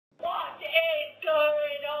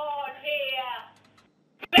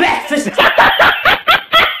This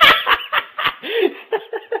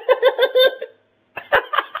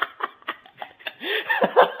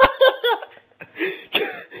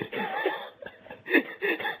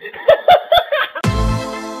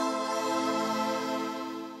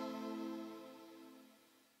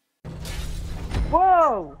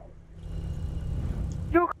Whoa!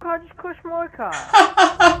 Your car just crushed my car.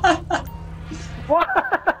 What?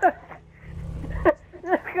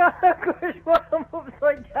 This car crushed my arm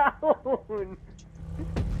upside down.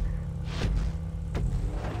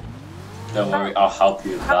 Don't worry, I'll help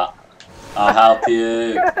you with that. I'll help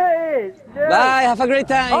you. Guys, no. Bye, have a great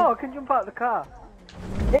time. Oh, I can jump out of the car.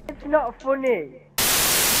 It's not funny.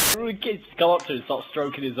 The kids go up to him and start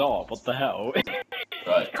stroking his arm. What the hell?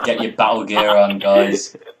 Right, get your battle gear on,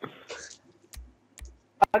 guys.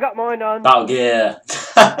 I got mine on. Battle gear.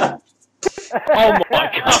 Oh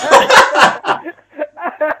my god!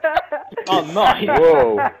 Oh nice!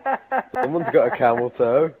 Whoa! Someone's got a camel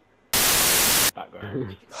toe.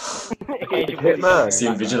 Background. It's Hitman. See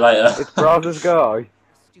Invigilator. It's Brother's guy.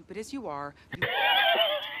 Stupid as you are.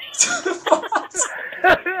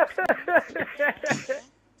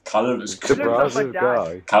 Callum looks The cool. Brother's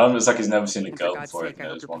guy. Callum looks like he's never seen a For girl God's before. sake, I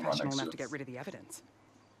hope There's you're one right professional next enough to to get rid of the evidence.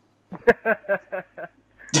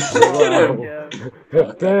 Wow.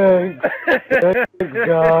 Thanks. Thanks,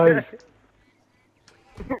 guys.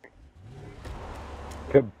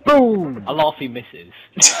 Kaboom! I laugh he misses.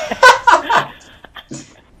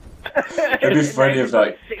 It'd be funny if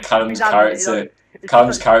like Callum's character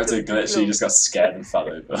glitched, he just got scared and fell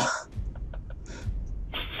over.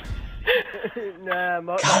 No,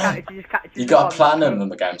 my Callum, character just catches you got a on. platinum on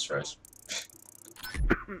the games for us.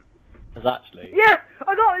 That's actually. Yeah,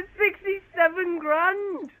 I got it 67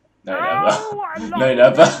 grand. No, Oh, never. I'm No,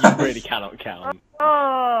 not- never. You really cannot count.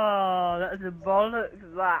 Oh, that's a bollocks.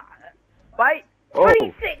 That. Wait, Oh.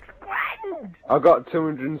 26 grand. I got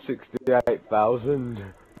 268,000.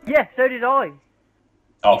 Yeah, so did I.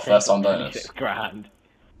 Oh, first time bonus. 6 grand.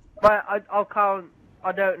 But I can't.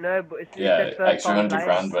 I don't know, but it's Yeah, it said first extra time 100 players.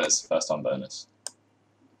 grand when it's first time bonus.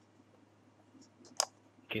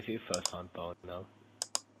 Give you first time bonus now.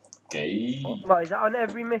 Gay. Right, is that on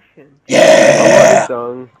every mission? Yeah!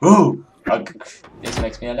 Song. Ooh! This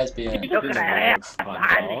makes me a lesbian. Look at that. Oh,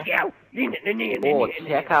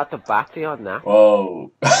 check out the batty on that.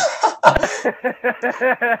 Whoa.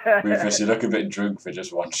 Rufus, you look a bit drunk for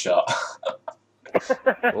just one shot.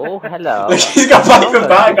 Oh, hello. Look, he's got paper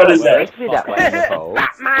bag on his head. Be that way, Nicole.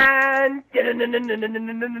 Batman!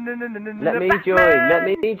 Let me join. Let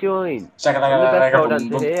me join. I'm the best hold on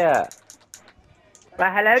to here.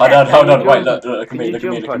 Well, hello Hold there. on, hold on, Can wait, you look at Can me, you look at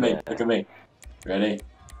me, jump look at on me, it? look at me. Ready?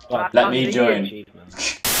 Well, Let me join.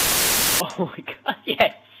 achievement. Oh my god,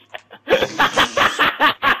 yes!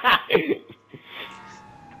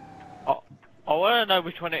 I want to know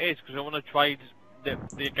which one it is because I want to trade the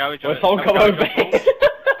garage. Well, someone come over here.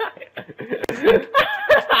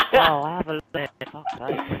 Oh, have a look. Fuck's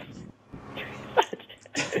sake.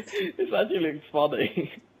 This actually looks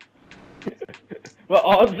funny. Well,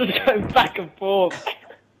 I'm just going back and forth.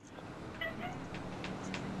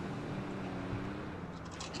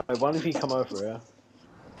 Hey, why don't you come over here?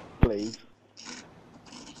 Please.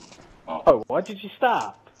 Oh, why did you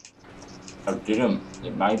stop? I didn't.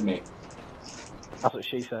 It made me. That's what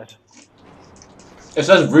she said. It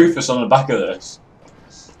says Rufus on the back of this.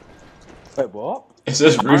 Wait, what? It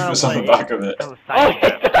says Rufus on the back of it. Oh, Oh,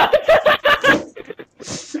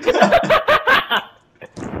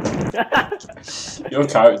 Your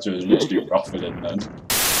character is literally ruffling then.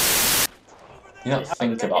 You don't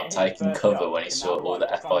think about taking cover when you saw all the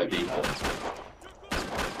FIB points.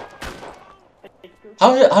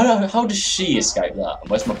 How does she escape that? And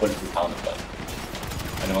where's my bulletproof helmet then?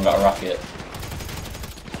 Anyone got a rocket?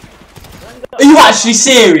 Are you actually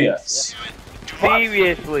serious?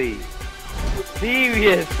 Seriously.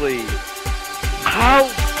 Seriously. How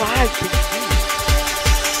bad could